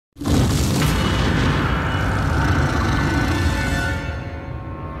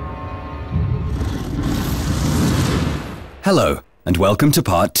Hello, and welcome to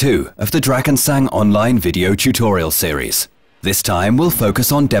part 2 of the Drakensang online video tutorial series. This time we'll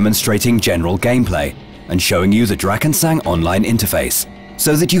focus on demonstrating general gameplay and showing you the Drakensang online interface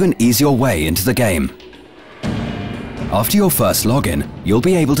so that you can ease your way into the game. After your first login, you'll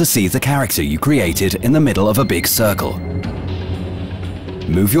be able to see the character you created in the middle of a big circle.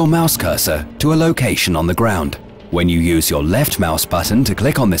 Move your mouse cursor to a location on the ground. When you use your left mouse button to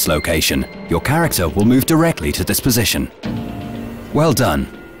click on this location, your character will move directly to this position. Well done!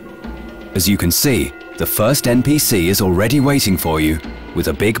 As you can see, the first NPC is already waiting for you, with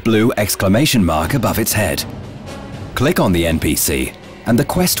a big blue exclamation mark above its head. Click on the NPC, and the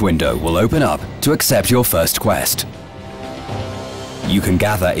quest window will open up to accept your first quest. You can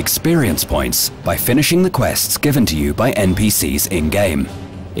gather experience points by finishing the quests given to you by NPCs in-game.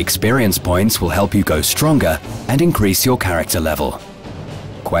 Experience points will help you go stronger and increase your character level.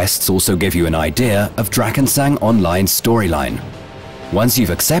 Quests also give you an idea of Drakensang Online's storyline. Once you've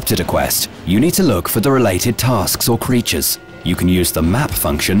accepted a quest, you need to look for the related tasks or creatures. You can use the map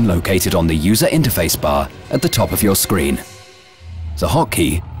function located on the user interface bar at the top of your screen. The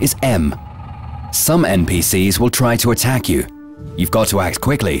hotkey is M. Some NPCs will try to attack you. You've got to act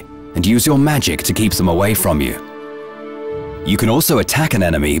quickly and use your magic to keep them away from you. You can also attack an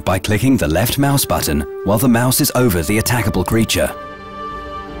enemy by clicking the left mouse button while the mouse is over the attackable creature.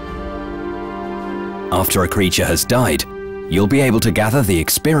 After a creature has died, you'll be able to gather the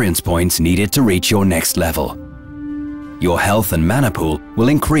experience points needed to reach your next level. Your health and mana pool will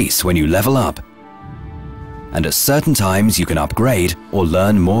increase when you level up. And at certain times you can upgrade or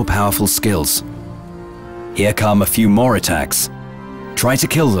learn more powerful skills. Here come a few more attacks. Try to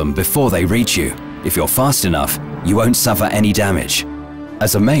kill them before they reach you. If you're fast enough, you won't suffer any damage.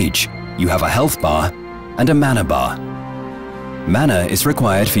 As a mage, you have a health bar and a mana bar. Mana is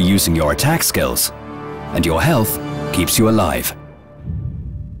required for using your attack skills, and your health keeps you alive.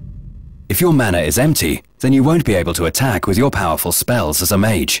 If your mana is empty, then you won't be able to attack with your powerful spells as a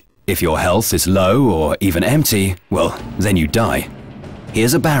mage. If your health is low or even empty, well, then you die.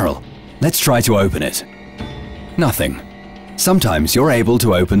 Here's a barrel. Let's try to open it. Nothing. Sometimes you're able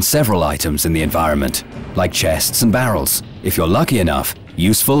to open several items in the environment, like chests and barrels. If you're lucky enough,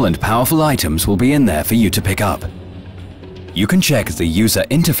 useful and powerful items will be in there for you to pick up. You can check the user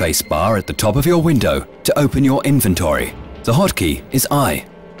interface bar at the top of your window to open your inventory. The hotkey is I.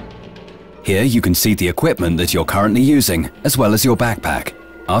 Here you can see the equipment that you're currently using, as well as your backpack.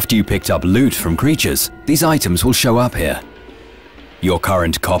 After you picked up loot from creatures, these items will show up here. Your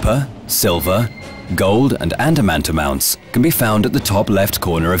current copper, silver, gold and andamant amounts can be found at the top left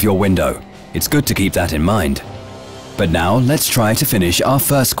corner of your window. It's good to keep that in mind. But now let's try to finish our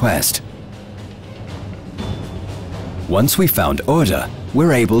first quest. Once we've found Order,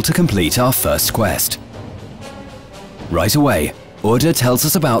 we're able to complete our first quest. Right away, Order tells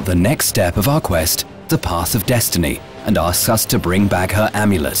us about the next step of our quest, the Path of Destiny, and asks us to bring back her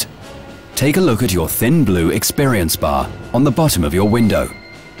amulet. Take a look at your thin blue experience bar on the bottom of your window.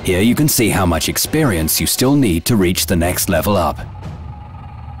 Here you can see how much experience you still need to reach the next level up.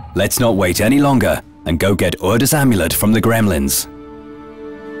 Let's not wait any longer and go get Order's amulet from the gremlins.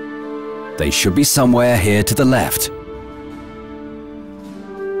 They should be somewhere here to the left.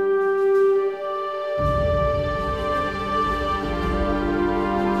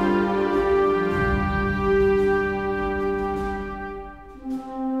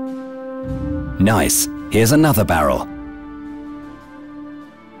 Nice, here's another barrel.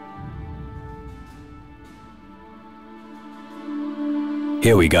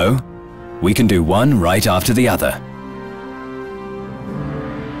 Here we go. We can do one right after the other.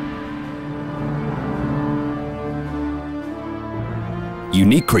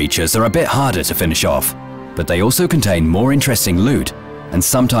 Unique creatures are a bit harder to finish off, but they also contain more interesting loot and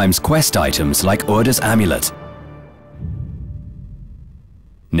sometimes quest items like Order's amulet.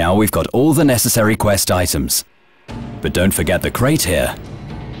 Now we've got all the necessary quest items. But don't forget the crate here.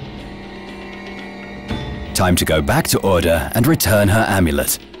 Time to go back to Order and return her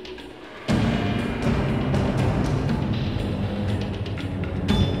amulet.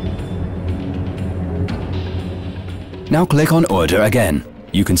 Now click on Order again.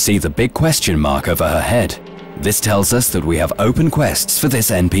 You can see the big question mark over her head. This tells us that we have open quests for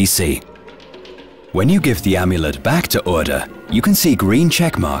this NPC. When you give the amulet back to Order, you can see green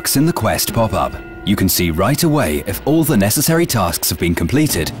check marks in the quest pop up. You can see right away if all the necessary tasks have been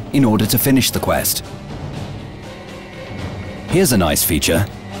completed in order to finish the quest. Here's a nice feature.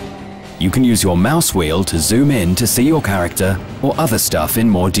 You can use your mouse wheel to zoom in to see your character or other stuff in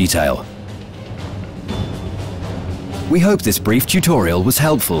more detail. We hope this brief tutorial was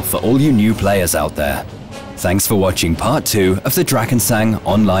helpful for all you new players out there. Thanks for watching part 2 of the Drakensang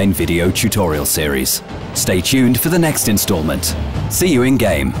online video tutorial series. Stay tuned for the next installment. See you in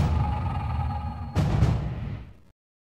game.